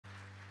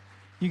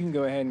You can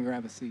go ahead and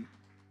grab a seat.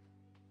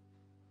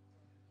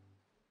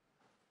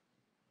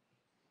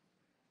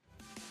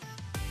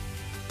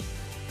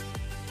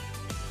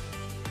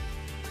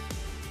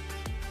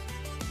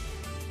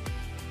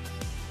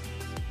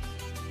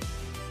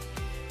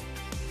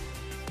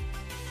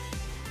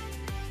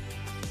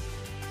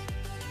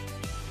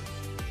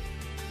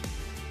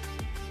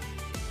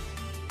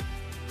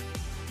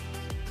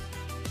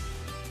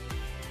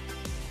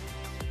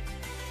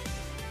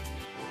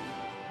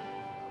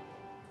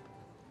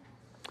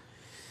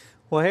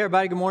 Well, hey,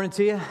 everybody, good morning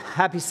to you.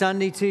 Happy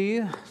Sunday to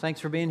you. Thanks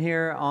for being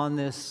here on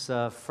this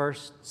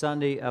first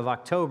Sunday of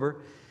October.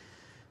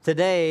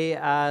 Today,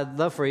 I'd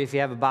love for you, if you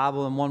have a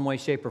Bible in one way,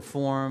 shape, or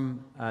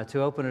form,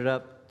 to open it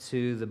up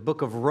to the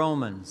book of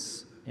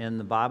Romans in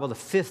the Bible, the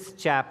 5th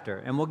chapter.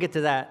 And we'll get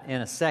to that in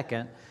a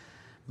second.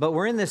 But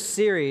we're in this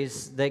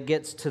series that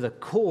gets to the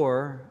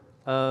core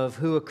of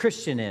who a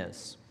Christian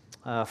is,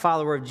 a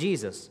follower of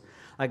Jesus.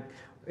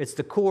 It's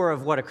the core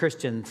of what a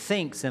Christian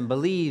thinks and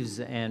believes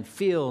and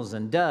feels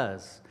and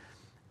does.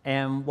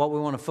 And what we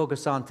want to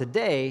focus on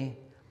today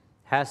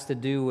has to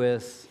do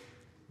with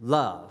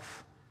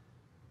love.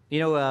 You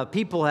know,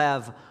 people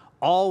have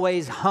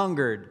always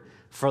hungered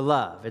for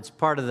love. It's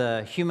part of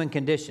the human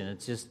condition.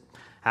 It's just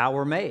how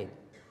we're made.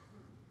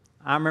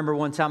 I remember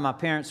one time my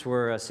parents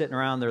were sitting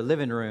around their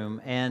living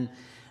room, and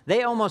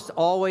they almost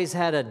always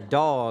had a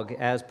dog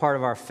as part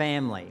of our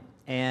family.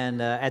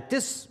 And at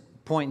this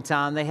point in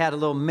time, they had a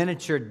little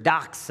miniature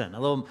dachshund, a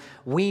little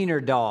wiener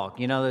dog.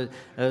 You know,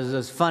 there's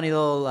those funny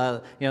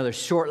little, they're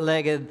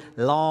short-legged,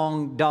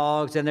 long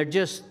dogs, and they're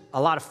just a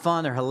lot of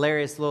fun. They're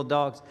hilarious little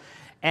dogs.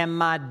 And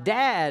my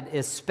dad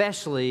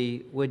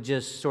especially would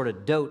just sort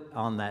of dote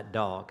on that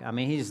dog. I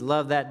mean, he just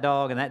loved that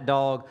dog, and that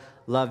dog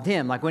loved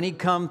him. Like when he'd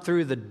come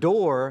through the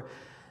door,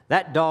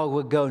 that dog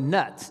would go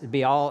nuts. It'd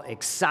be all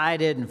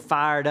excited and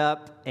fired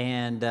up.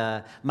 And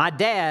my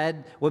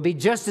dad would be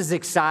just as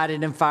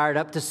excited and fired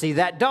up to see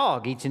that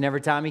dog each and every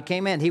time he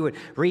came in. He would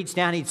reach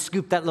down, he'd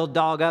scoop that little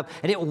dog up,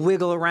 and it would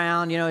wiggle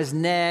around, his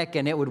neck,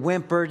 and it would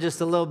whimper just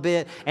a little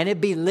bit, and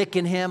it'd be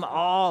licking him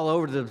all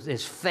over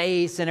his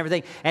face and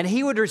everything. And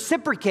he would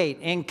reciprocate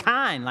in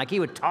kind, like he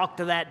would talk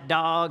to that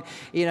dog,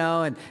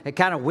 and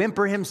kind of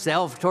whimper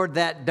himself toward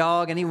that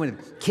dog, and he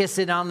would kiss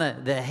it on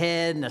the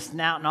head and the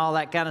snout and all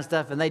that kind of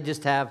stuff, and they'd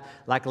just have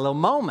like a little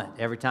moment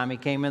every time he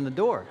came in the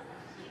door.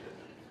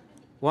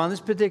 Well, on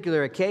this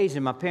particular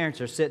occasion, my parents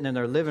are sitting in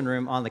their living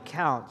room on the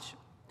couch,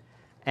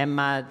 and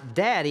my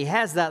dad, he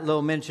has that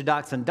little miniature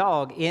dachshund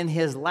dog in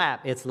his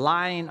lap. It's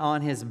lying on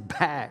his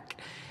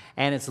back,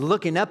 and it's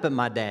looking up at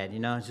my dad,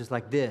 it's just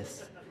like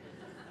this.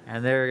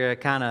 And they're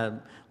kind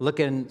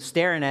of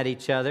staring at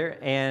each other,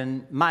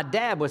 and my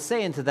dad was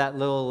saying to that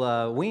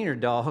little wiener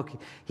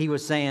dog, he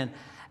was saying,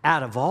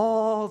 out of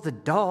all the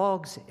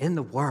dogs in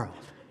the world,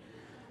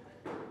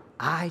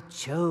 I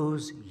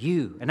chose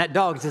you. And that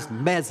dog's just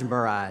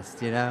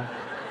mesmerized,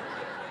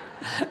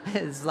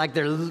 It's like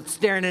they're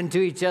staring into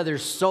each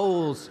other's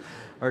souls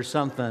or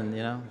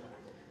something,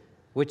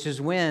 Which is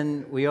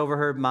when we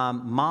overheard my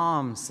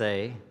mom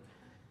say,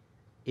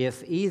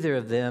 if either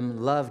of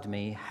them loved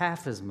me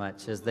half as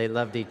much as they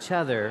loved each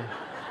other,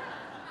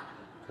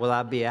 will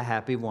I be a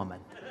happy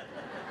woman?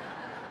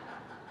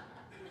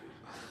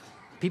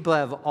 People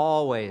have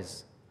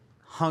always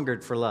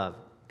hungered for love.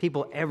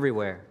 People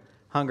everywhere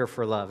hunger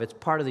for love. It's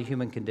part of the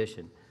human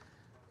condition.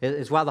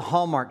 It's why the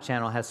Hallmark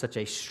Channel has such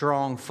a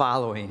strong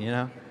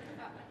following,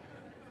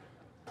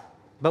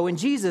 But when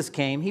Jesus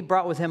came, he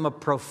brought with him a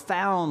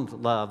profound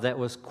love that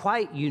was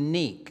quite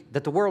unique,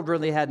 that the world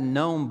really hadn't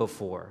known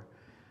before.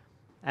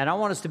 And I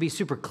want us to be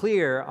super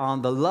clear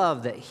on the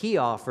love that he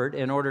offered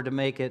in order to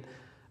make it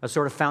a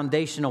sort of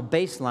foundational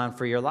baseline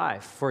for your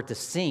life, for it to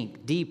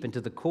sink deep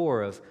into the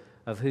core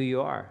of who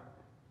you are.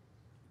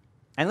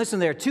 And listen,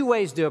 there are two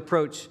ways to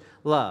approach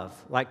love,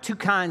 like two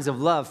kinds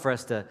of love for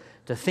us to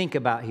think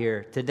about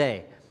here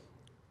today.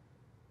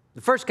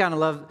 The first kind of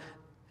love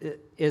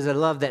is a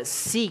love that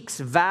seeks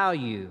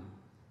value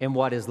in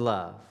what is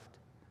loved.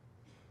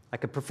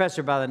 Like a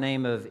professor by the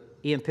name of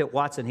Ian Pitt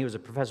Watson, he was a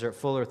professor at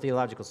Fuller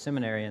Theological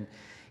Seminary, and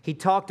he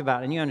talked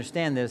about, and you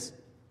understand this,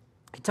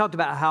 he talked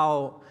about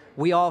how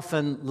we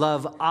often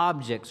love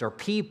objects or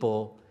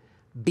people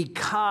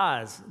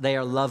because they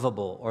are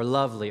lovable or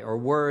lovely or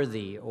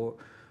worthy or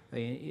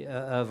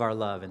of our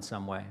love in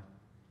some way.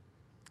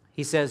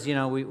 He says,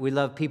 we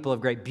love people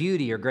of great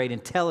beauty or great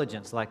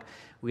intelligence, like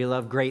we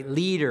love great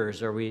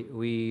leaders, or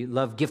we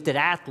love gifted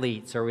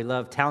athletes, or we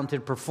love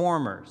talented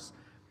performers.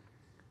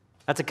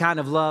 That's a kind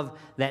of love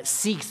that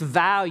seeks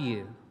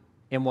value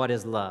in what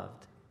is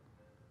loved.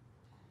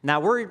 Now,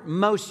 we're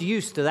most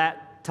used to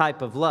that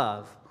type of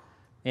love,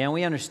 and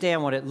we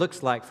understand what it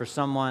looks like for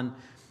someone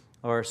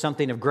or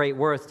something of great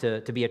worth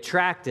to be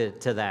attracted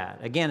to that.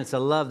 Again, it's a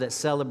love that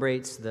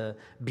celebrates the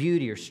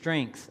beauty or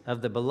strength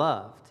of the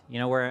beloved.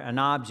 Where an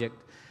object,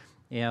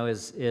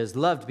 is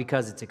loved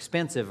because it's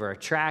expensive or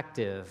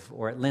attractive,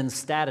 or it lends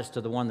status to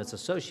the one that's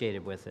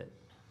associated with it.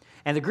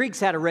 And the Greeks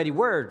had a ready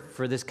word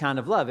for this kind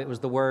of love. It was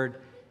the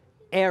word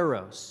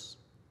eros.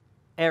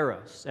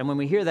 eros. And when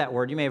we hear that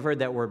word, you may have heard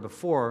that word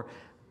before,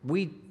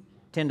 we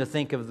tend to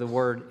think of the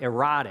word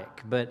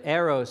erotic, but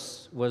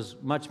eros was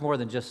much more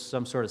than just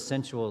some sort of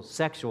sensual,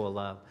 sexual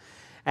love.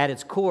 At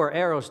its core,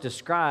 eros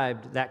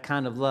described that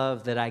kind of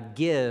love that I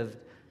give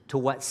to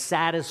what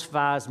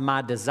satisfies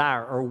my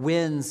desire or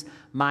wins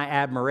my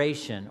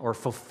admiration or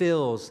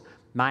fulfills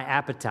my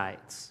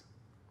appetites.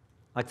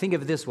 Like, think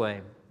of it this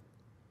way.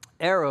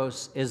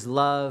 Eros is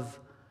love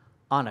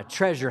on a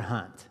treasure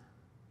hunt.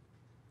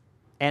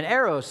 And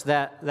eros,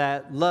 that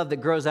love that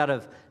grows out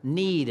of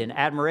need and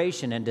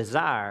admiration and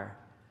desire,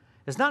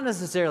 it's not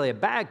necessarily a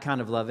bad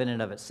kind of love in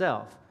and of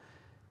itself.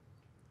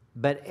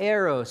 But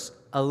eros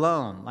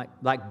alone,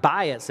 like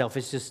by itself,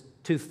 it's just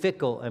too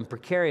fickle and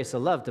precarious a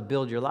love to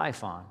build your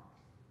life on.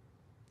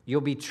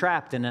 You'll be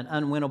trapped in an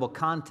unwinnable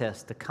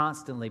contest to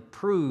constantly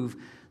prove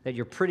that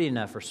you're pretty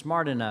enough or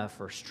smart enough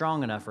or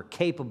strong enough or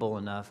capable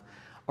enough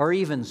or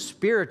even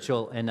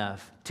spiritual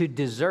enough to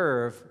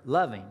deserve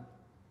loving.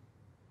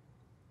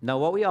 No,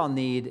 what we all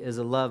need is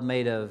a love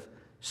made of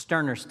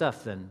sterner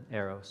stuff than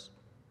eros,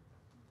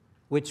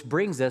 which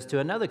brings us to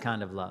another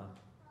kind of love.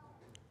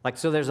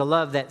 So there's a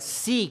love that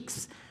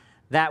seeks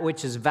that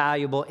which is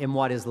valuable in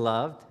what is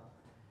loved,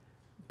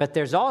 but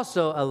there's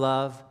also a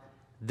love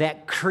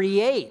that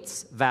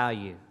creates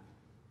value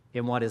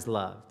in what is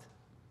loved.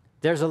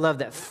 There's a love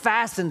that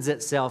fastens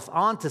itself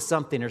onto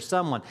something or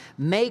someone,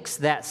 makes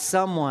that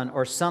someone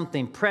or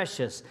something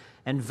precious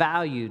and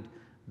valued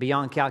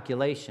beyond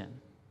calculation.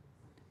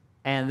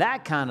 And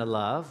that kind of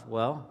love,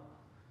 well,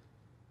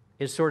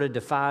 it sort of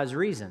defies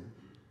reason.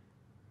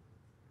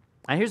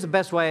 And here's the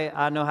best way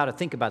I know how to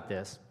think about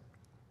this.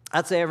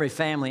 I'd say every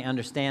family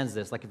understands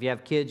this. Like if you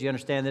have kids, you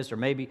understand this, or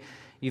maybe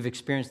you've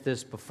experienced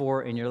this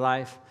before in your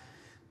life.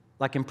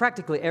 Like in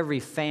practically every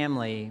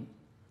family,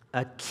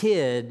 a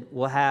kid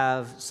will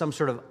have some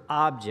sort of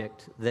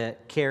object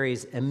that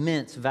carries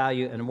immense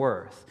value and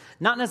worth.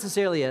 Not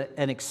necessarily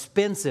an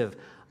expensive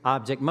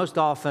object. Most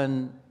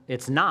often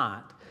it's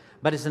not.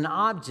 But it's an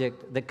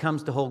object that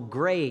comes to hold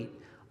great,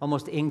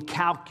 almost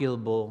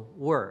incalculable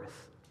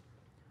worth.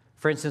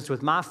 For instance,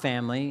 with my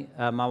family,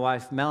 my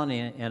wife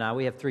Melanie and I,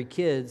 we have 3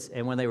 kids,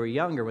 and when they were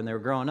younger, when they were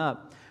growing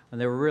up, when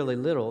they were really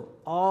little,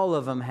 all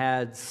of them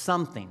had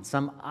something,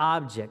 some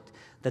object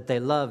that they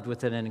loved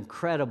with an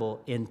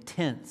incredible,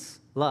 intense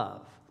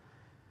love.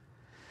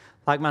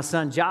 Like my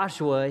son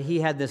Joshua, he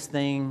had this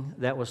thing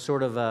that was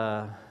sort of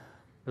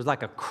it was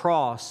like a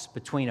cross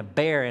between a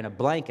bear and a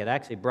blanket. I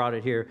actually brought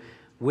it here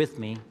with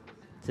me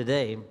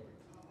today.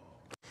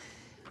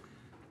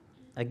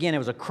 Again, it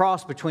was a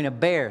cross between a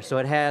bear, so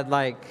it had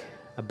like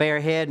a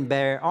bear head and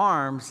bear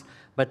arms,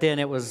 but then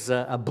it was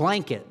a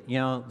blanket,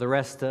 the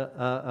rest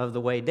of the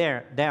way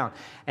down.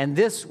 And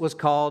this was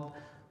called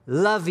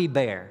Lovey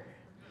Bear.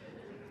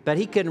 But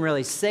he couldn't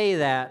really say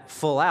that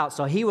full out,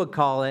 so he would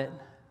call it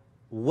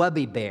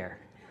Wubby Bear.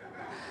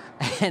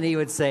 And he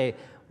would say,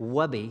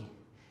 Wubby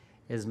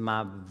is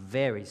my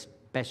very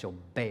special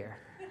bear,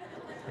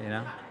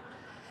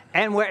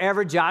 And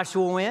wherever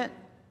Joshua went,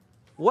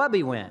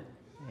 Wubby went.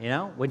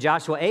 When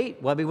Joshua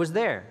ate, Wubby was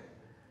there.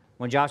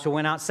 When Joshua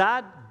went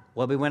outside,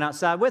 Wubby went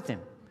outside with him.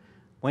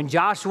 When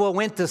Joshua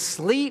went to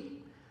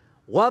sleep,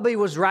 Wubby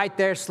was right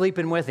there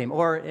sleeping with him.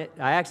 I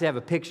actually have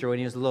a picture when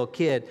he was a little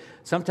kid.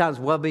 Sometimes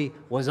Wubby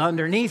was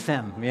underneath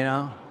him,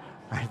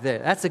 right there.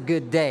 That's a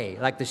good day.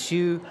 Like the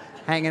shoe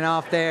hanging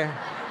off there.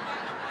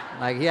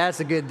 That's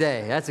a good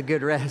day. That's a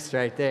good rest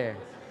right there.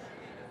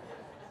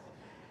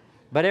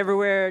 But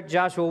everywhere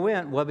Joshua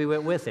went, Wubby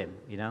went with him,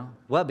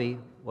 Wubby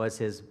was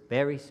his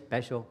very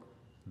special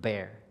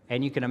bear.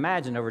 And you can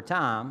imagine over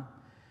time,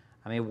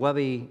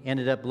 Wubby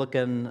ended up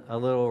looking a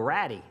little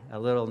ratty, a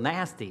little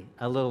nasty,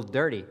 a little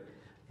dirty,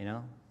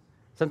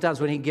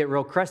 Sometimes when he'd get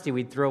real crusty,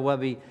 we'd throw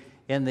Wubby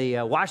in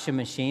the washing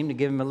machine to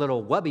give him a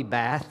little Wubby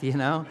bath,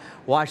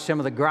 wash some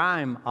of the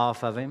grime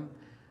off of him.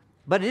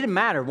 But it didn't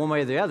matter one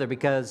way or the other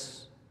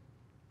because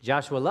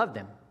Joshua loved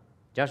him.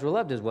 Joshua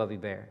loved his Wubby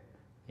bear.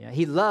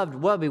 He loved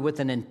Wubby with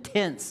an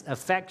intense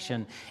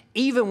affection,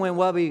 even when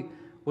Wubby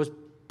was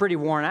pretty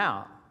worn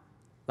out.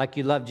 Like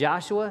you love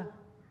Joshua,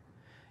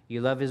 you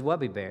love his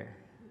Wubby bear.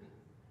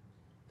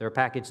 They're a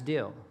package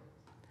deal.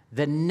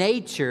 The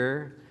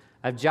nature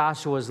of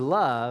Joshua's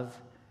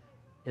love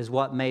is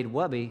what made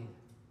Wubby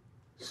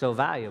so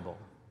valuable.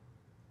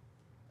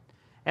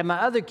 And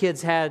my other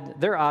kids had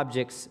their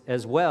objects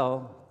as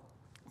well.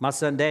 My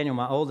son Daniel,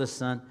 my oldest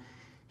son,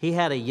 he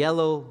had a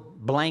yellow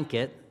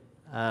blanket,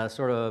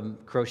 sort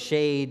of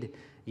crocheted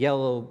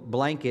yellow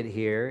blanket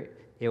here.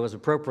 It was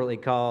appropriately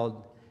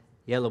called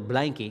Yellow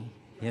Blankie,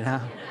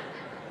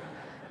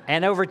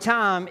 And over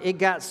time, it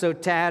got so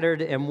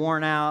tattered and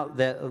worn out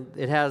that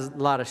it has a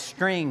lot of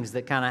strings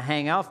that kind of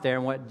hang off there.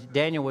 And what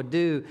Daniel would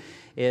do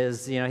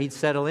is, he'd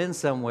settle in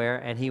somewhere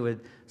and he would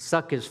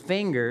suck his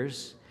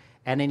fingers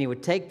and then he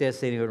would take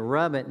this and he would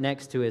rub it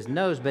next to his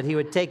nose. But he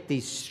would take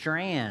these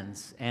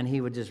strands and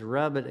he would just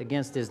rub it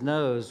against his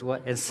nose.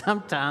 And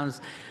sometimes,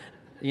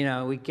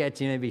 we catch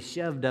him maybe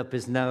shoved up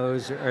his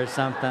nose or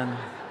something.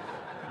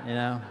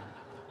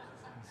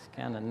 It's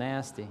kind of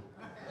nasty.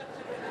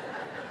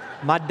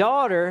 My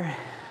daughter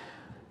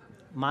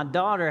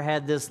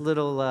had this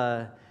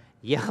little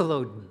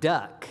yellow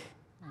duck,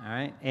 all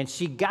right? And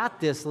she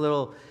got this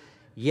little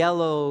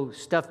yellow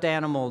stuffed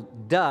animal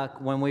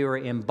duck when we were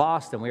in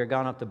Boston. We were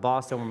going up to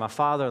Boston where my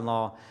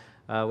father-in-law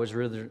was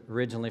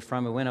originally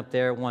from. We went up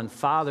there one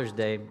Father's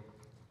Day,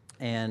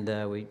 and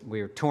we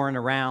were touring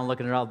around,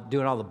 looking at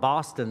doing all the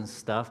Boston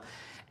stuff.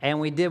 And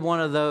we did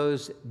one of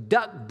those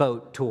duck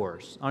boat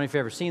tours. I don't know if you've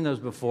ever seen those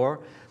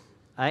before.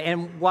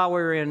 And while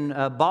we were in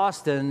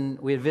Boston,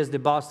 we had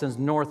visited Boston's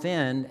North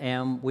End,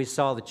 and we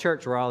saw the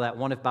church where all that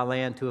one if by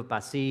land, two if by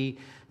sea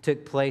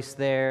took place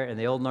there, and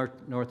the Old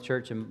North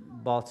Church in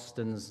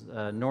Boston's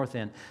North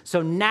End.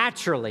 So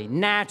naturally,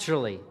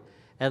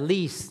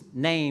 Elise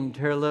named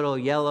her little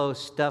yellow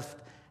stuffed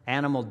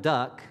animal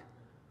duck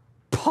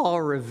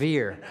Paul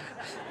Revere.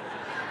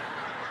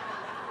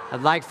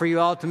 I'd like for you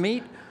all to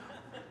meet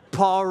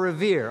Paul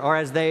Revere, or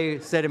as they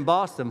said in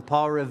Boston,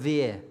 Paul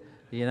Revere,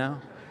 you know?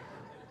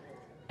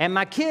 And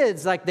my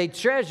kids, like, they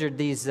treasured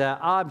these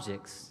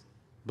objects,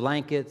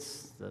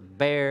 blankets, the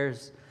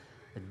bears,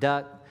 the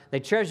duck.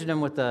 They treasured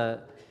them with an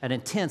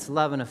intense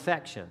love and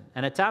affection.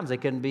 And at times they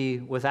couldn't be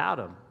without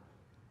them.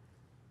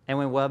 And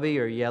when Wubby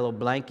or Yellow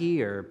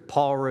Blanky or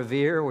Paul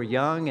Revere were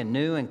young and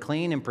new and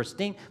clean and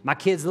pristine, my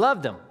kids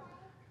loved them.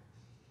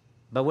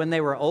 But when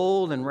they were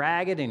old and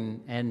ragged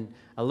and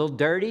a little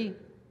dirty,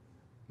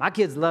 my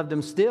kids loved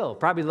them still,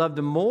 probably loved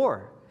them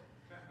more.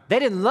 They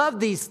didn't love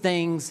these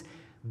things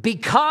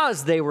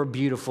because they were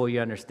beautiful, you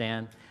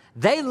understand.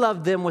 They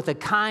loved them with a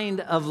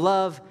kind of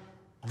love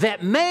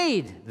that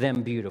made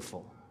them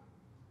beautiful.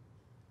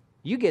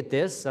 You get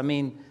this. I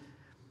mean,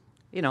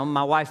 you know,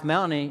 my wife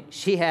Melanie,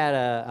 she had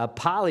a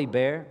Polly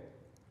bear.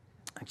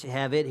 I actually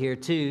have it here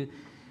too.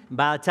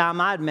 By the time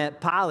I'd met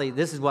Polly,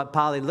 this is what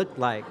Polly looked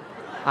like.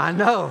 I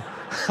know.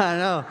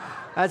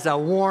 That's a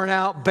worn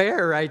out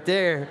bear right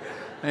there,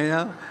 you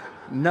know.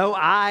 No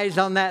eyes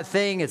on that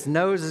thing. Its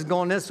nose is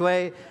going this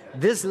way.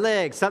 This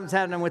leg, something's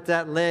happening with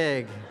that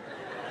leg.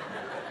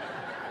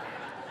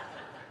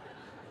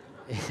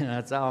 You know,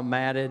 it's all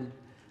matted.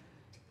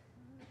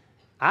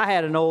 I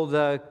had an old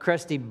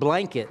crusty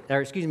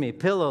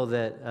pillow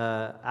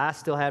that I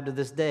still have to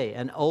this day.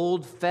 An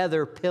old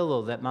feather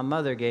pillow that my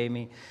mother gave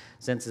me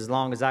since as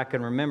long as I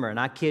can remember. And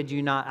I kid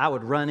you not, I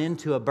would run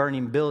into a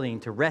burning building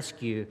to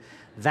rescue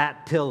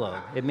that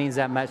pillow. It means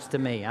that much to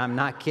me. I'm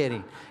not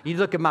kidding. You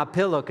look at my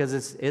pillow because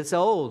it's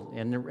old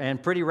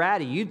and pretty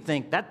ratty. You'd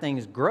think that thing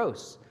is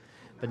gross,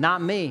 but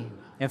not me.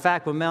 In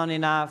fact, when Melanie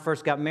and I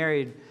first got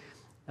married,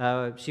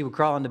 she would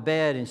crawl into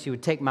bed and she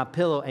would take my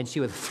pillow and she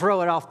would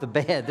throw it off the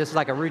bed. This is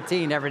like a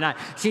routine every night.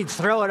 She'd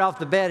throw it off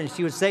the bed and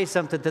she would say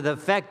something to the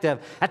effect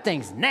of, "That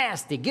thing's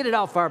nasty. Get it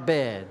off our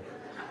bed."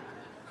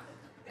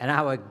 And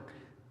I would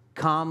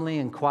calmly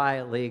and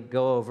quietly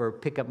go over,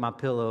 pick up my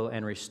pillow,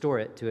 and restore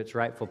it to its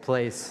rightful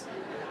place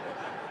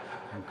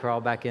and crawl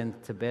back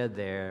into bed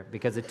there,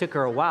 because it took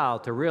her a while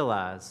to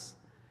realize,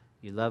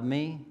 you love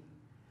me,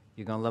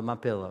 you're going to love my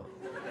pillow.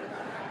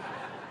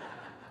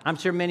 I'm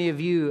sure many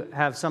of you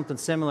have something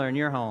similar in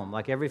your home.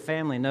 Like, every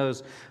family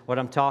knows what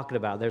I'm talking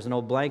about. There's an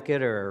old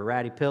blanket or a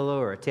ratty pillow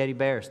or a teddy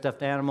bear or a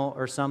stuffed animal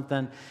or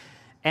something.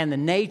 And the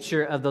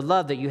nature of the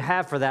love that you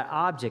have for that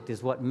object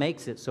is what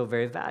makes it so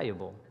very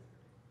valuable.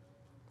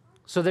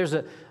 So there's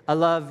a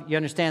love, you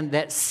understand,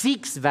 that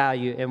seeks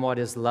value in what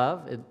is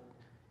love.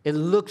 It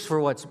looks for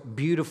what's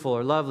beautiful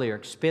or lovely or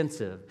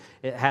expensive.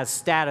 It has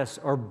status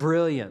or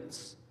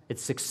brilliance.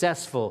 It's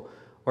successful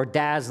or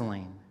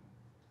dazzling.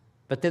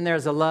 But then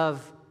there's a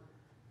love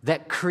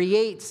that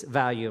creates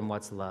value in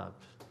what's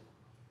loved.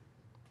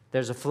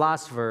 There's a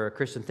philosopher, a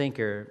Christian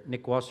thinker,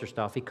 Nick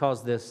Wasserstoff. He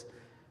calls this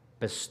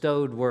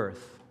bestowed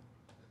worth.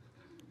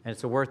 And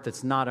it's a worth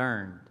that's not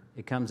earned.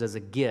 It comes as a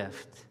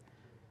gift.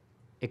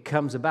 It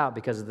comes about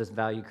because of this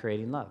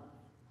value-creating love.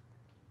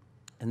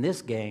 And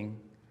this,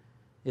 gang,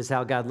 is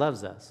how God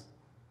loves us.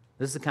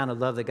 This is the kind of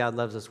love that God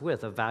loves us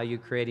with, a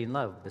value-creating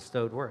love,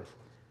 bestowed worth.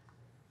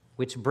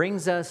 Which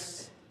brings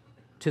us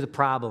to the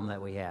problem that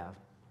we have.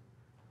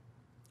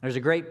 There's a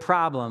great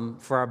problem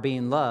for our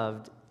being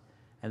loved,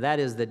 and that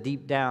is that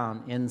deep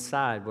down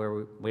inside,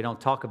 where we don't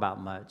talk about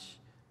much,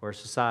 where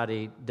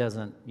society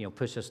doesn't,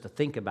 push us to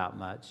think about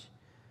much,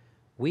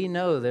 we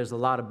know there's a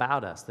lot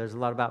about us. There's a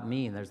lot about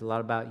me, and there's a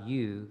lot about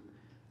you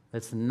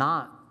that's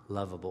not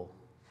lovable.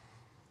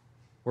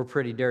 We're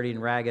pretty dirty and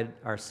ragged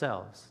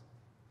ourselves.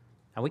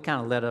 And we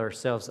kind of let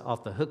ourselves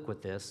off the hook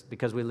with this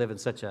because we live in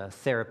such a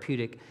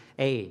therapeutic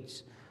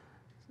age.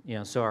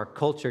 So our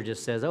culture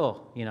just says,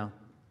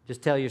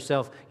 just tell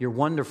yourself you're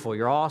wonderful,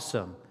 you're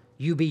awesome,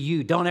 you be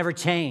you, don't ever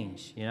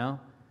change,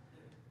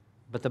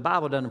 But the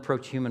Bible doesn't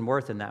approach human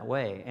worth in that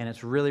way. And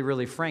it's really,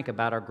 really frank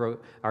about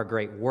our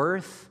great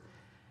worth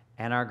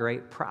and our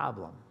great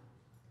problem.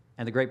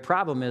 And the great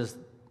problem is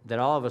that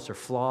all of us are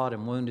flawed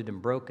and wounded and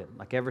broken.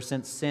 Like, ever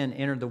since sin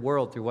entered the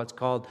world through what's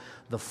called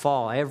the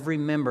fall, every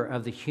member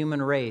of the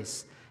human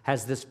race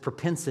has this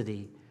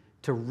propensity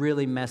to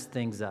really mess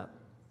things up.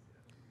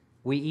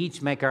 We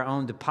each make our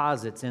own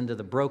deposits into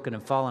the broken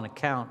and fallen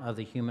account of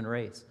the human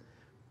race.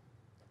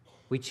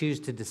 We choose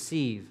to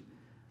deceive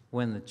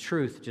when the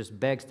truth just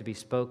begs to be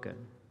spoken.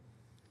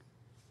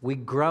 We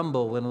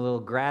grumble when a little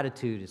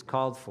gratitude is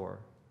called for.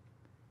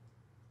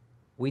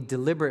 We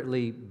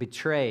deliberately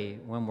betray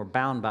when we're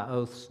bound by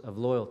oaths of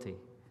loyalty.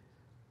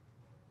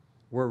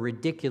 We're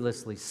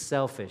ridiculously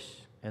selfish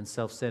and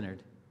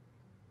self-centered.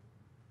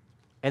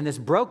 And this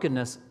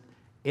brokenness,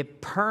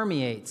 it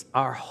permeates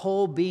our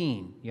whole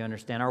being, you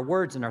understand? Our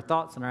words and our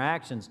thoughts and our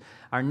actions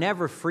are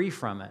never free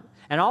from it.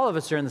 And all of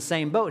us are in the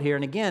same boat here.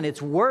 And again,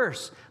 it's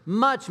worse,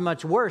 much,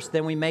 much worse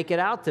than we make it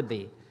out to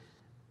be.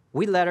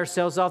 We let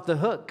ourselves off the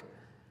hook.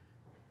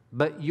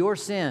 But your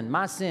sin,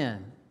 my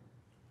sin,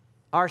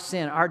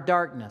 our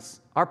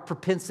darkness, our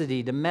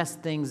propensity to mess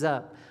things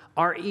up,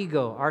 our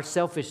ego, our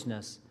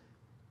selfishness,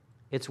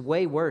 it's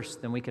way worse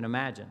than we can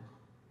imagine.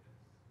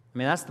 I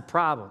mean, that's the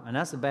problem, and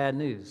that's the bad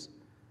news.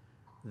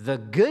 The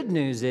good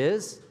news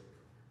is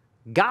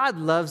God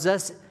loves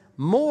us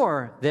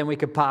more than we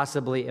could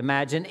possibly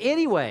imagine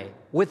anyway,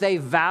 with a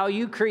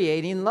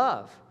value-creating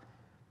love.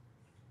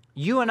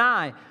 You and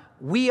I,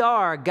 we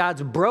are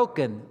God's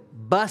broken,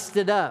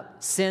 busted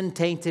up,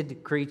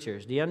 sin-tainted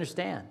creatures. Do you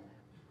understand?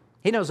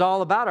 He knows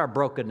all about our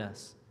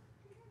brokenness,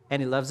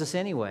 and He loves us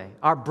anyway.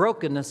 Our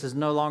brokenness is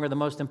no longer the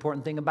most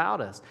important thing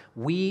about us.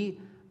 We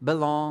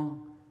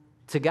belong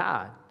to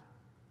God.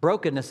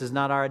 Brokenness is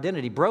not our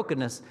identity.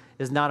 Brokenness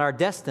is not our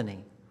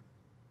destiny.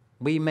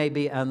 We may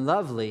be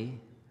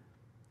unlovely,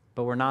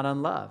 but we're not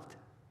unloved.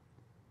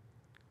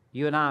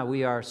 You and I,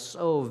 we are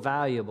so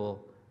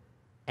valuable,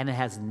 and it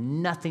has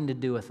nothing to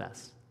do with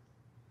us.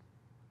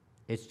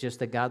 It's just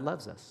that God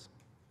loves us.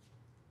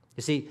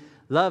 You see,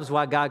 love's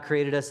why God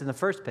created us in the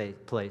first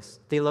place.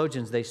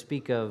 Theologians, they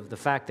speak of the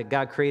fact that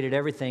God created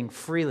everything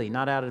freely,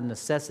 not out of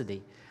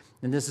necessity.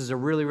 And this is a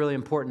really, really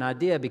important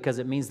idea because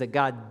it means that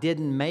God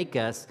didn't make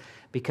us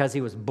because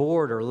He was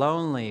bored or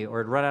lonely or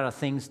had run out of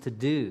things to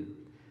do.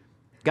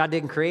 God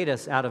didn't create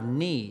us out of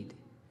need.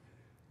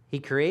 He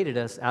created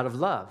us out of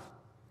love.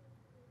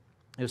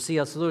 It was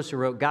C.S. Lewis who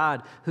wrote,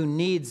 God, who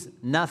needs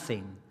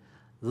nothing,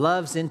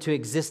 loves into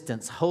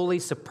existence wholly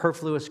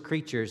superfluous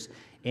creatures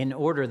in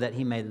order that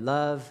He may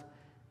love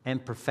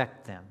and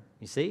perfect them.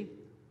 You see?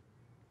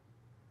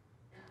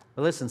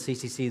 But listen,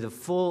 CCC, the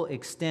full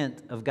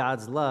extent of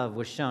God's love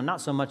was shown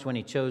not so much when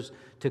He chose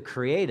to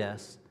create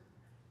us.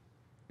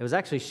 It was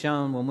actually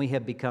shown when we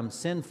have become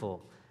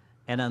sinful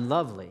and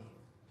unlovely,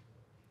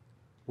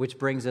 which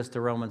brings us to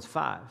Romans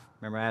 5.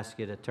 Remember, I asked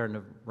you to turn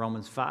to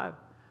Romans 5?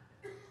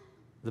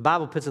 The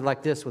Bible puts it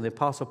like this when the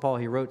Apostle Paul,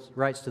 he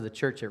writes to the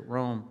church at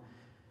Rome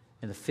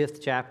in the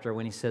 5th chapter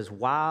when he says,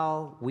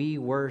 while we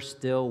were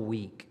still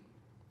weak,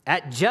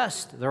 at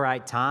just the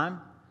right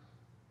time,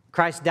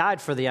 Christ died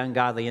for the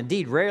ungodly.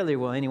 Indeed, rarely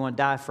will anyone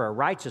die for a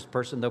righteous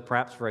person, though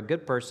perhaps for a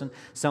good person,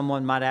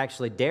 someone might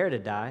actually dare to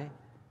die.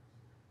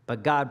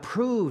 But God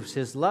proves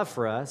His love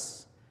for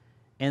us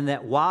in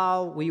that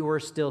while we were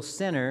still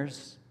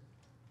sinners,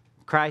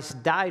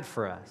 Christ died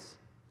for us.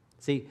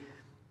 See,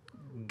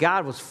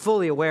 God was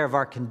fully aware of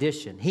our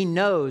condition. He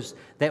knows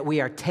that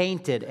we are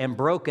tainted and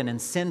broken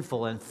and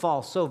sinful and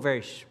fall so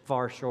very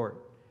far short.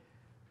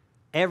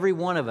 Every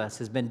one of us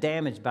has been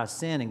damaged by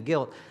sin and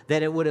guilt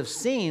that it would have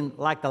seemed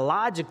like the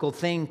logical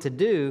thing to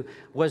do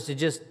was to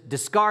just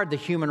discard the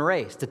human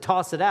race, to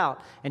toss it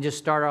out and just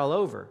start all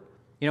over.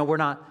 You know, we're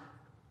not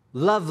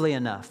lovely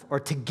enough or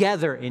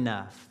together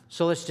enough,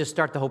 so let's just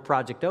start the whole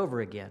project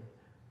over again.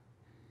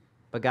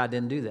 But God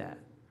didn't do that.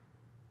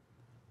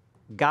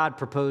 God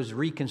proposed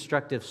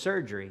reconstructive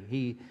surgery.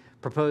 He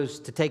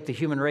proposed to take the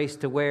human race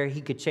to where He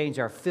could change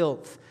our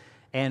filth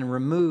and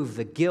remove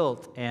the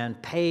guilt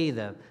and pay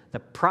the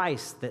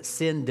price that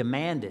sin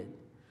demanded.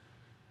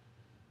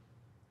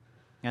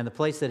 And the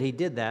place that He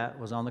did that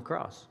was on the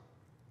cross.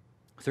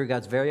 Through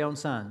God's very own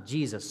Son,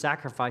 Jesus,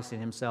 sacrificing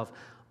Himself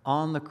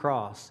on the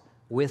cross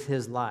with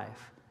His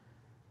life.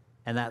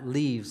 And that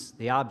leaves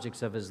the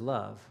objects of His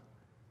love,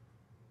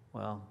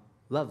 well,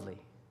 lovely.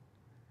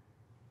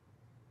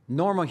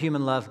 Normal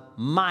human love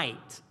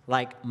might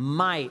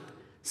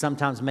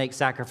sometimes make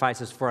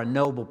sacrifices for a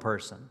noble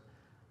person,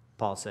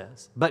 Paul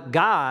says. But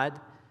God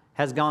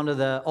has gone to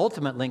the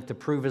ultimate length to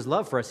prove His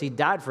love for us. He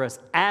died for us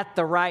at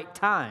the right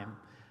time,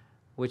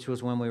 which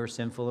was when we were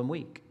sinful and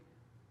weak.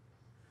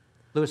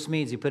 Lewis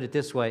Smedes, he put it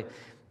this way,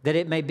 that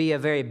it may be a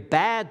very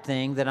bad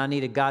thing that I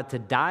needed God to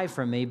die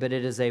for me, but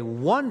it is a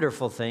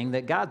wonderful thing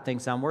that God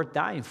thinks I'm worth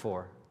dying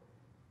for.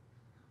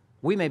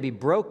 We may be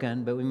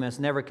broken, but we must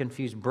never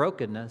confuse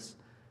brokenness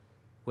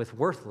with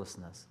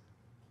worthlessness.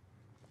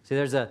 See,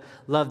 there's a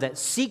love that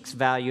seeks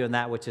value in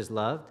that which is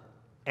loved,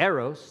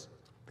 eros,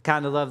 the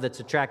kind of love that's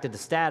attracted to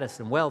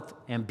status and wealth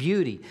and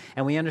beauty.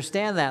 And we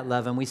understand that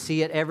love, and we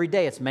see it every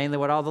day. It's mainly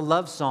what all the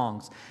love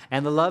songs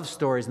and the love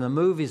stories and the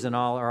movies and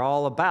all are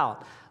all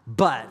about.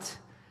 But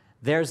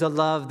there's a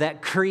love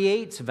that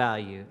creates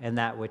value in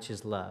that which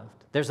is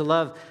loved. There's a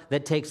love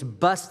that takes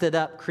busted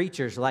up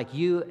creatures like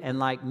you and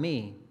like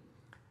me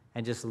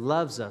and just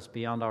loves us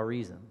beyond our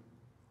reason.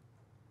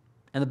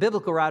 And the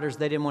biblical writers,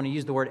 they didn't want to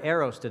use the word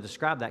eros to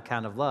describe that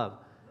kind of love.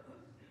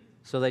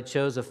 So they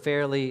chose a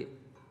fairly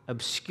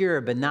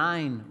obscure,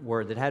 benign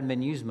word that hadn't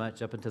been used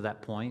much up until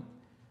that point,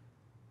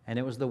 and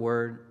it was the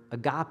word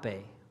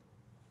agape.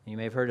 You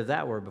may have heard of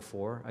that word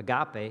before,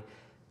 agape.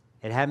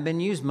 It hadn't been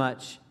used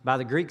much by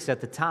the Greeks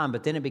at the time,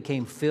 but then it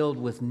became filled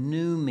with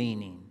new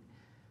meaning.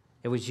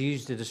 It was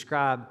used to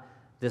describe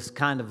this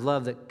kind of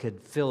love that could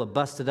fill a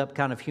busted up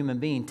kind of human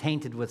being,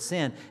 tainted with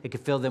sin. It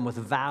could fill them with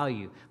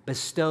value,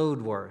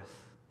 bestowed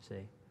worth. See?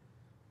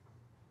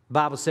 The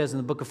Bible says in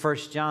the book of 1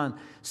 John,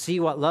 see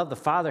what love the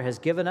Father has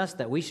given us,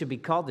 that we should be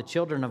called the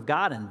children of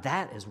God, and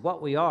that is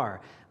what we are.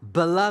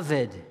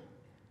 Beloved,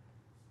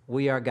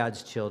 we are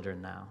God's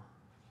children now.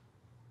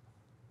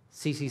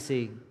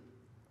 CCC,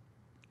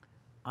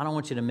 I don't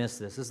want you to miss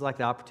this. This is like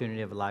the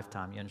opportunity of a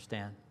lifetime, you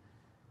understand?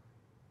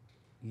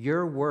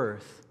 Your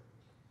worth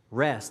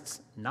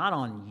rests not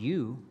on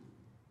you.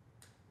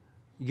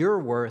 Your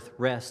worth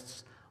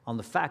rests on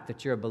the fact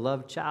that you're a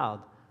beloved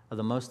child of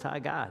the Most High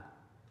God.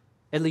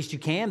 At least you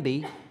can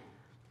be.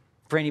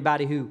 For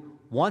anybody who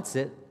wants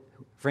it,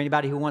 for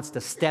anybody who wants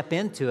to step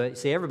into it.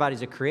 See,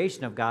 everybody's a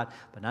creation of God,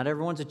 but not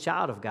everyone's a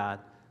child of God.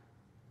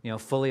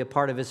 Fully a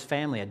part of His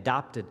family,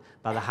 adopted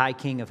by the High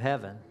King of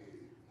Heaven.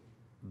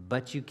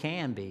 But you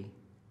can be.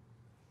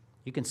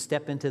 You can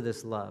step into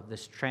this love,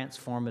 this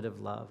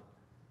transformative love.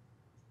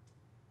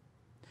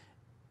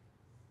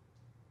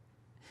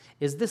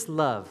 Is this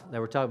love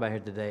that we're talking about here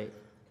today,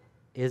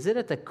 is it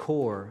at the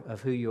core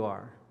of who you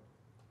are?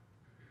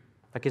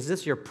 Like, is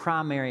this your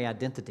primary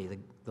identity,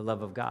 the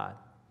love of God?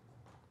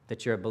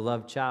 That you're a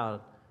beloved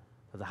child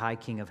of the High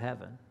King of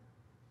Heaven?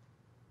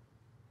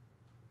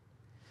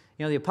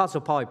 The Apostle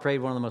Paul, he prayed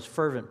one of the most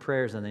fervent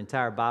prayers in the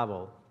entire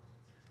Bible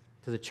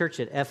to the church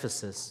at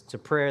Ephesus. It's a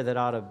prayer that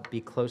ought to be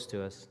close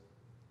to us.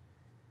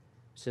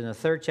 It's in the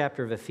 3rd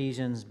chapter of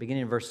Ephesians,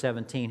 beginning in verse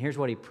 17. Here's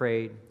what he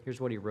prayed. Here's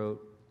what he wrote.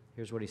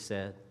 Here's what he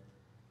said.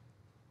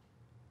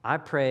 I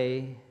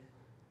pray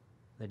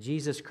that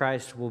Jesus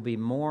Christ will be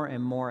more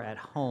and more at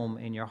home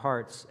in your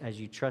hearts as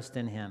you trust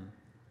in Him.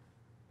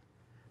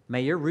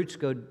 May your roots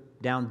go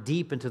down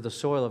deep into the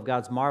soil of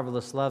God's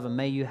marvelous love, and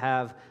may you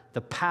have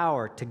the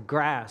power to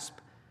grasp,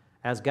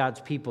 as God's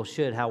people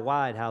should, how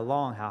wide, how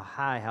long, how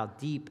high, how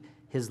deep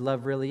His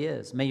love really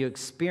is. May you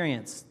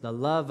experience the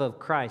love of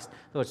Christ,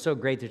 though it's so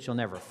great that you'll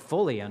never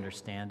fully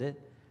understand it.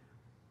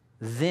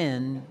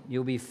 Then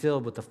you'll be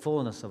filled with the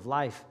fullness of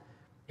life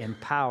and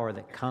power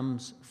that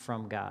comes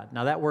from God.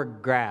 Now that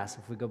word grasp,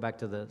 if we go back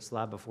to the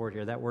slide before it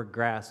here, that word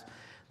grasp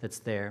that's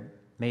there,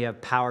 may you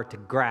have power to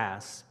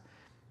grasp.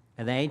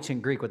 And the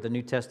ancient Greek, what the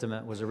New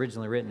Testament was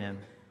originally written in,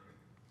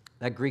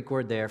 that Greek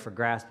word there for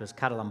grasp is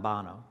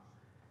katalambano.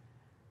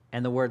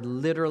 And the word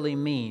literally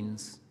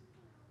means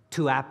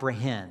to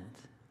apprehend.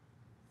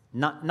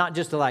 Not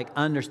just to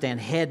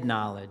understand head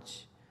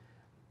knowledge,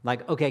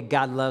 like, okay,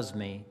 God loves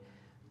me,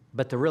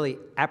 but to really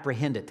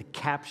apprehend it, to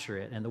capture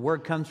it. And the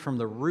word comes from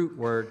the root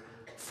word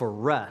for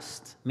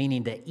rust,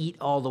 meaning to eat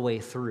all the way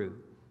through.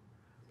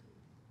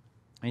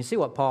 And you see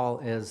what Paul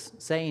is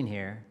saying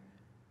here.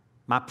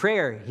 My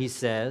prayer, he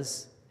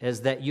says,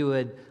 is that you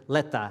would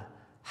let the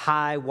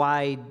high,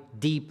 wide,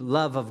 deep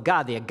love of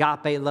God, the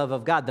agape love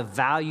of God, the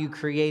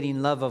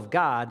value-creating love of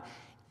God,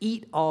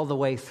 eat all the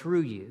way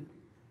through you.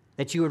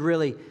 That you would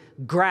really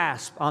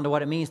grasp onto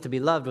what it means to be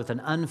loved with an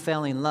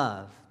unfailing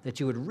love. That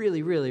you would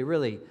really, really,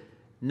 really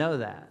know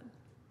that.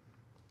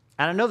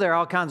 And I know there are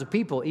all kinds of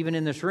people, even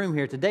in this room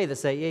here today, that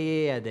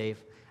say, yeah,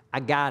 Dave, I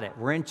got it.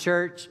 We're in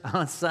church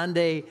on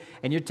Sunday,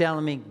 and you're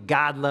telling me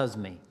God loves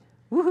me.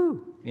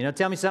 Woohoo!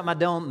 Tell me something I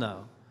don't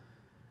know.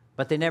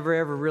 But they never,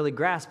 ever really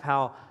grasp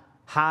how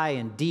high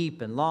and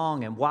deep and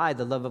long and wide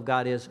the love of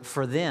God is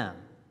for them.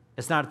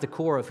 It's not at the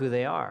core of who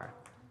they are.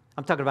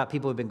 I'm talking about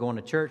people who've been going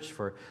to church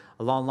for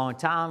a long, long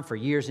time, for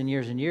years and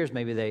years and years.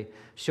 Maybe they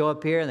show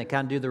up here and they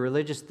kind of do the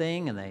religious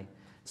thing and they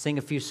sing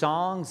a few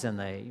songs and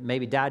they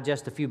maybe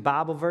digest a few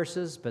Bible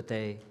verses, but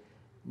they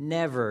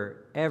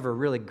never, ever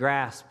really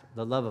grasp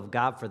the love of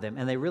God for them,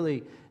 and they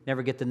really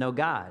never get to know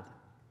God.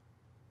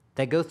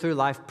 They go through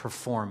life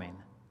performing,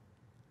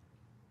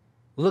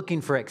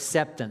 looking for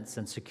acceptance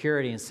and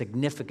security and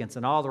significance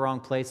in all the wrong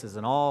places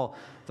and all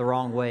the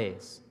wrong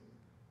ways.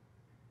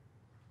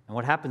 And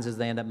what happens is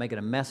they end up making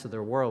a mess of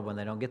their world when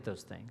they don't get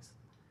those things.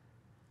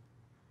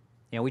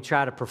 We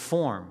try to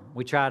perform.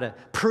 We try to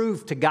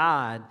prove to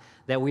God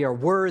that we are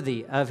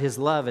worthy of His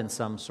love in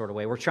some sort of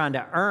way. We're trying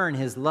to earn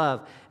His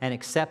love and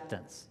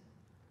acceptance.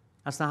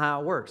 That's not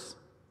how it works.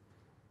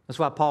 That's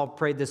why Paul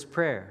prayed this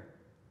prayer.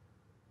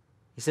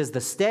 He says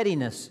the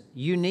steadiness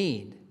you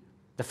need,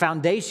 the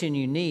foundation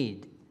you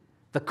need,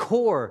 the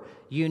core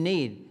you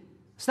need,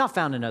 it's not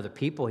found in other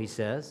people, he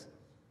says.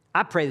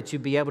 I pray that you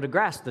be able to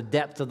grasp the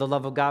depth of the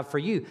love of God for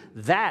you.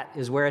 That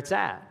is where it's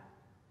at.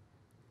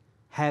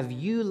 Have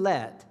you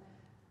let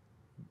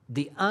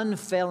the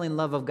unfailing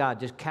love of God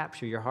just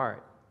capture your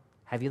heart?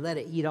 Have you let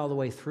it eat all the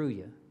way through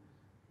you?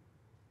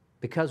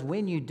 Because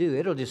when you do,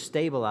 it'll just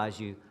stabilize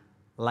you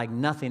like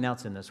nothing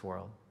else in this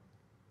world.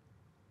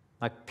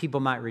 Like people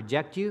might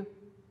reject you.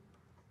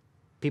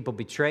 People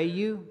betray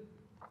you.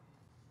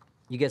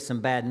 You get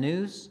some bad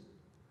news.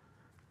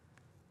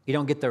 You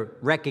don't get the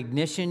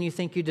recognition you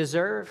think you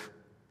deserve.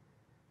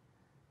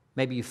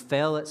 Maybe you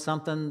fail at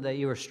something that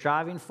you were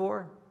striving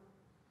for.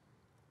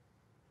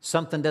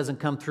 Something doesn't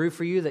come through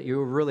for you that you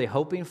were really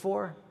hoping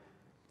for.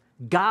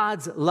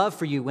 God's love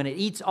for you, when it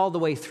eats all the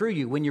way through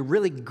you, when you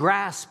really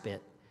grasp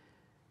it,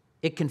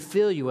 it can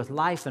fill you with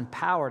life and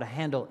power to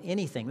handle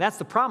anything. That's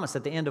the promise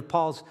at the end of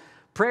Paul's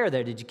prayer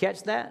there. Did you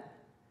catch that?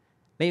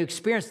 May you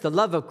experience the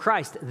love of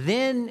Christ.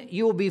 Then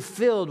you will be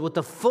filled with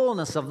the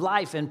fullness of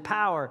life and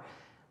power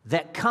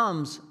that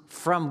comes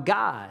from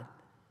God.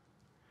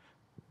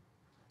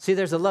 See,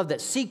 there's a love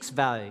that seeks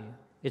value.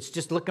 It's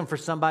just looking for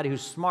somebody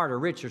who's smart or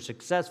rich or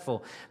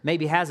successful,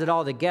 maybe has it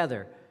all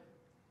together.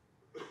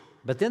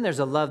 But then there's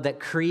a love that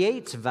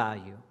creates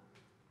value,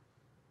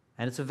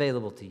 and it's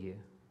available to you.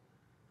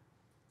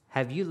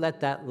 Have you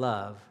let that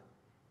love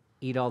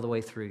eat all the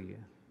way through you?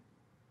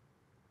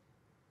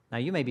 Now,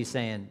 you may be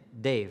saying,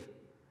 Dave,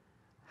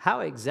 how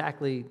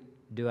exactly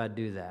do I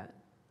do that?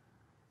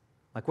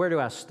 Like, where do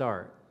I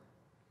start?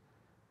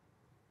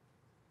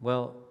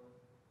 Well,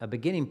 a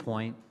beginning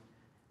point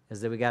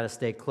is that we got to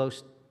stay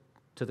close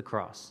to the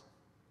cross.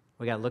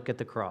 We got to look at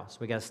the cross.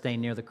 We got to stay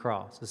near the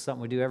cross. This is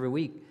something we do every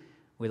week.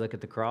 We look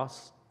at the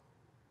cross.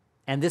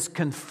 And this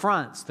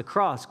the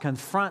cross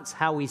confronts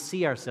how we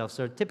see ourselves.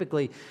 So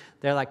typically,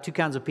 there are like two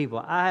kinds of people.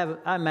 I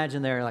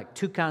imagine there are like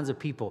two kinds of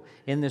people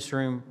in this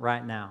room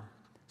right now.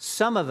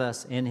 Some of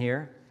us in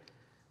here,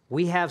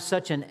 we have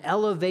such an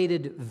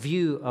elevated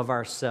view of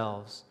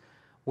ourselves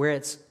where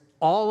it's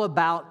all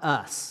about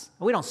us.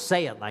 We don't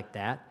say it like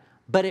that,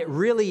 but it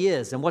really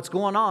is. And what's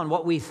going on,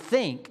 what we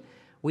think,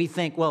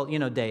 well, you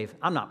know, Dave,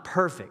 I'm not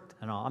perfect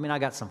and all. I mean, I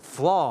got some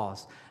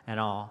flaws and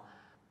all.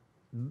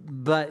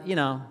 But, you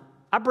know,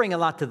 I bring a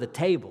lot to the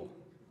table.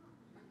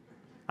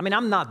 I mean,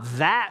 I'm not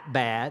that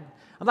bad.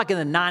 I'm like in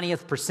the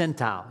 90th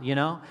percentile, you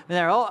know? I mean,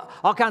 there are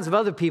all kinds of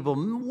other people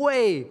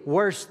way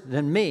worse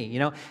than me, you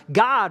know?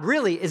 God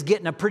really is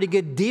getting a pretty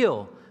good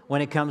deal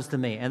when it comes to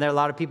me. And there are a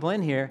lot of people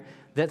in here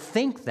that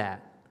think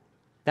that.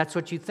 That's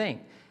what you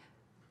think.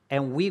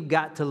 And we've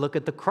got to look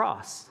at the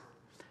cross,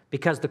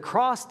 because the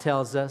cross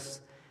tells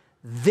us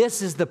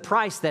this is the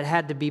price that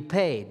had to be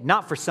paid,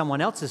 not for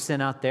someone else's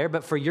sin out there,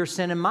 but for your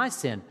sin and my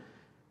sin.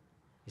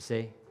 You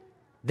see,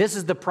 this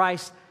is the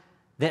price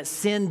that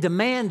sin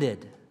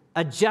demanded,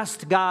 a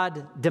just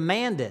God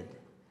demanded.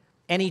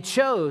 And he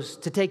chose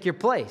to take your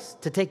place,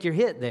 to take your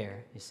hit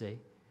there, you see.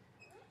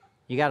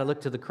 You got to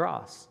look to the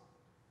cross.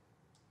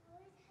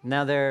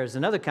 Now, there's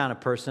another kind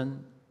of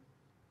person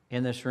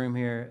in this room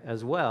here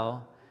as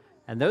well,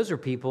 and those are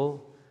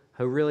people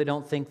who really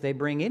don't think they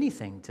bring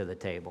anything to the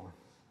table.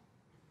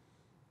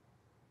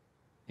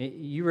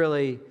 You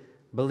really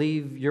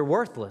believe you're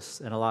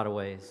worthless in a lot of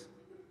ways.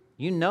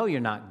 You know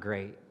you're not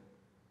great.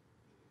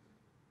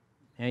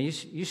 You know,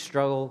 you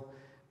struggle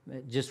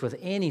just with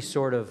any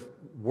sort of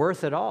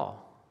worth at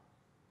all.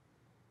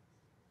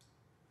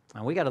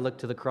 And we got to look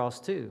to the cross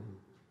too.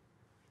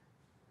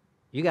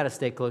 You got to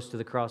stay close to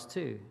the cross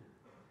too.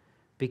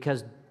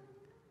 Because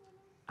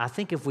I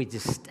think if we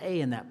just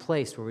stay in that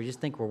place where we just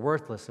think we're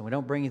worthless and we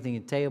don't bring anything to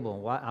the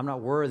table, and I'm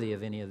not worthy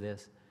of any of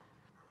this,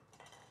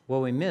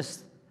 well, we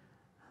miss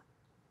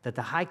that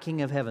the high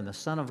King of heaven, the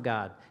Son of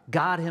God,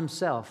 God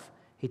himself,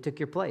 he took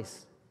your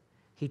place.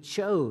 He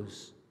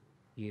chose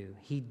you.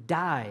 He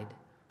died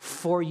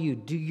for you.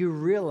 Do you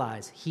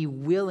realize he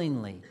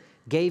willingly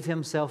gave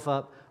himself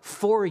up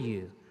for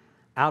you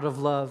out of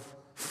love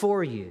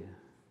for you?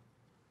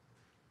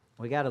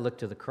 We got to look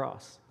to the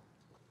cross.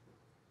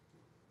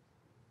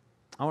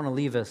 I want to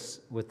leave us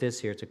with this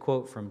here. It's a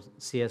quote from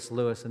C.S.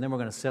 Lewis, and then we're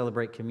going to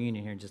celebrate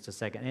communion here in just a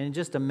second. And in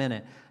just a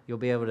minute, you'll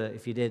be able to,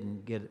 if you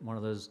didn't, get one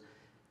of those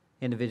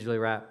individually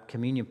wrapped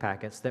communion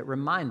packets that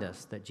remind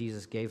us that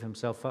Jesus gave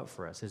himself up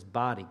for us, his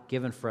body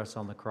given for us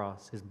on the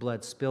cross, his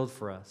blood spilled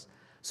for us,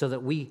 so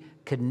that we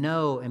could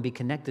know and be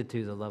connected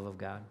to the love of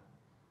God.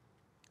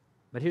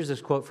 But here's this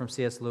quote from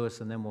C.S.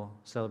 Lewis, and then we'll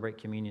celebrate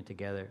communion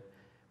together.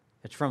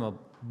 It's from a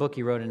book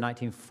he wrote in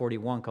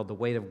 1941 called The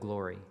Weight of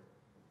Glory.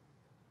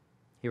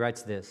 He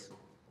writes this: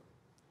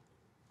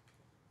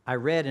 I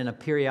read in a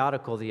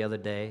periodical the other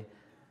day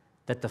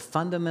that the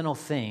fundamental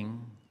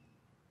thing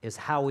is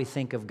how we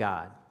think of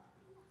God.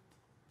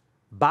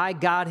 By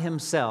God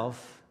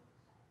himself,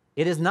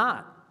 it is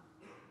not.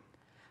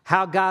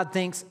 How God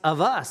thinks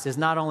of us is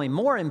not only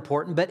more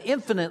important, but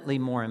infinitely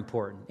more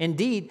important.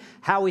 Indeed,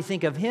 how we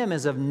think of him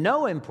is of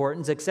no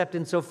importance except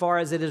insofar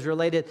as it is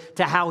related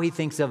to how he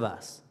thinks of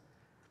us.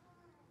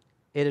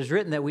 It is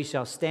written that we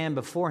shall stand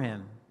before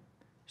him,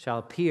 shall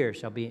appear,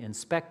 shall be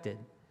inspected.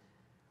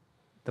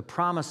 The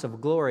promise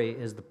of glory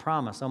is the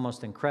promise,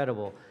 almost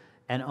incredible,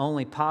 and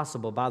only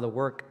possible by the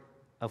work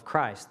of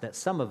Christ, that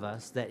some of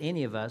us, that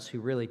any of us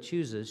who really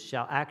chooses,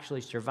 shall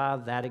actually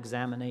survive that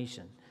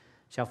examination,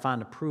 shall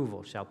find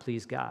approval, shall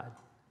please God.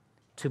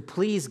 To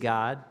please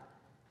God,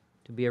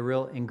 to be a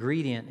real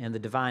ingredient in the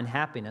divine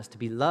happiness, to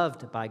be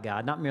loved by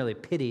God, not merely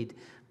pitied,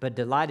 but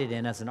delighted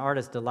in as an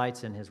artist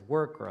delights in his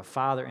work, or a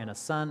father in a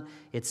son,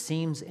 it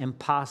seems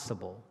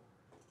impossible.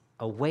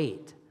 A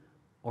weight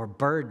or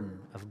burden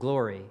of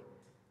glory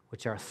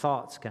which our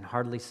thoughts can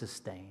hardly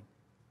sustain.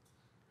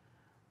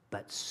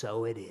 But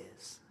so it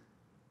is.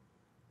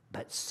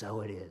 But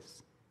so it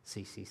is,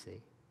 CCC.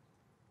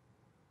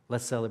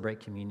 Let's celebrate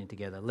communion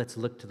together. Let's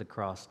look to the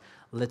cross.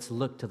 Let's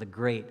look to the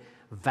great,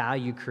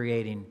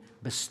 value-creating,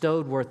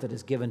 bestowed worth that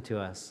is given to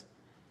us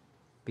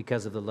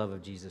because of the love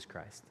of Jesus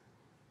Christ.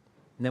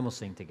 And then we'll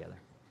sing together.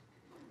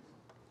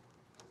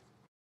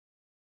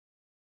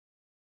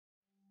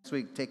 Next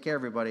week, take care,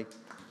 everybody.